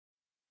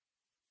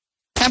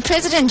Now,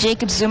 President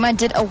Jacob Zuma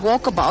did a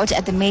walkabout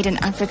at the Made in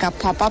Africa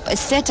pop-up, a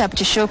setup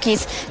to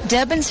showcase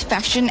Durban's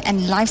fashion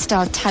and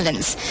lifestyle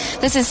talents.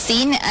 This is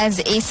seen as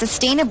a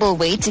sustainable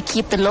way to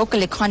keep the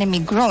local economy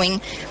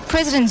growing.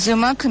 President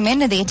Zuma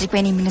commended the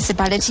eThekwini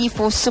municipality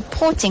for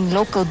supporting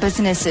local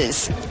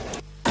businesses.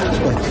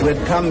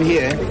 We've come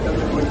here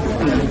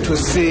to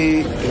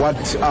see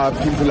what our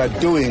people are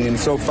doing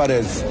insofar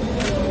as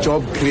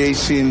job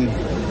creation,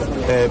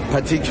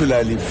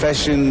 particularly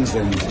fashions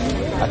and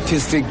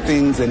artistic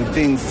things and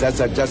things that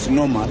are just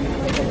normal,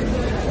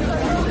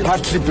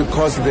 partly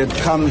because they'd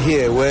come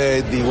here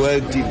where the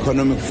World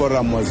Economic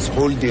Forum was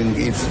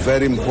holding its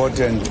very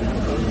important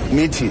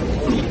meeting,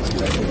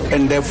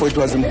 and therefore it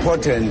was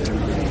important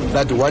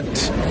that what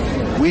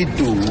we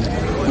do,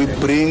 we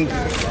bring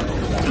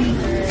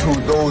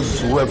to those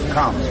who have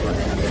come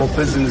for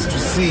business to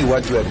see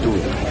what we are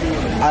doing.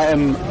 I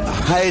am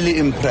highly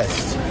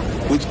impressed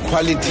with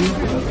quality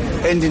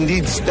and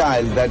indeed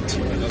style that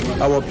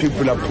our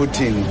people are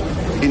putting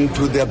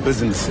into their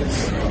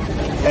businesses.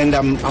 And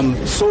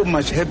I'm so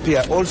much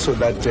happier also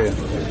that the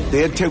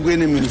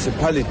eThekwini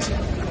municipality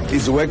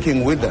is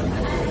working with them.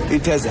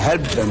 It has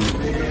helped them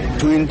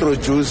to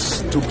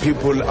introduce to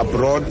people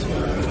abroad,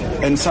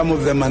 and some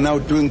of them are now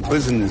doing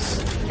business,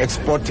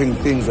 exporting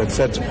things,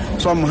 etc.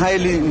 So I'm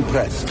highly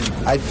impressed.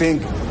 I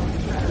think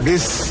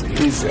this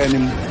is an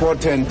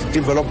important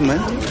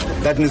development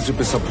that needs to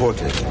be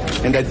supported.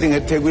 And I think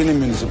eThekwini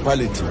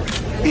municipality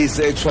is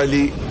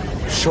actually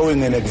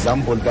showing an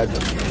example that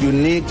you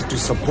need to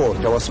support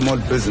our small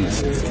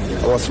businesses,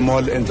 our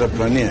small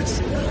entrepreneurs.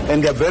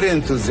 And they're very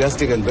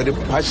enthusiastic and very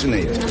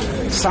passionate.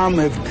 Some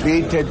have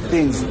created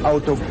things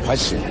out of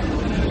passion.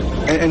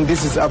 And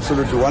this is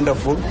absolutely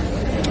wonderful.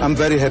 I'm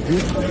very happy.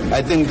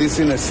 I think this,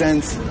 in a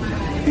sense,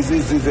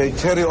 is a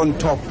cherry on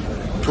top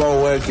to our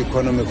World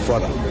Economic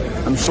Forum.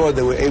 I'm sure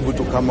they were able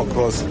to come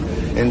across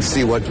and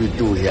see what we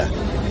do here.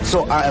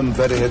 So I am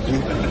very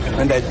happy,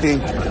 and I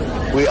think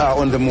we are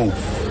on the move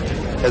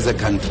as a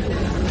country.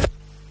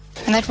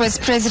 And that was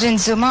President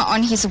Zuma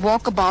on his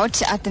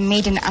walkabout at the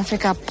Made in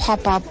Africa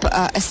pop-up,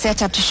 a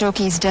setup to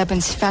showcase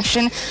Durban's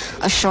fashion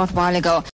a short while ago.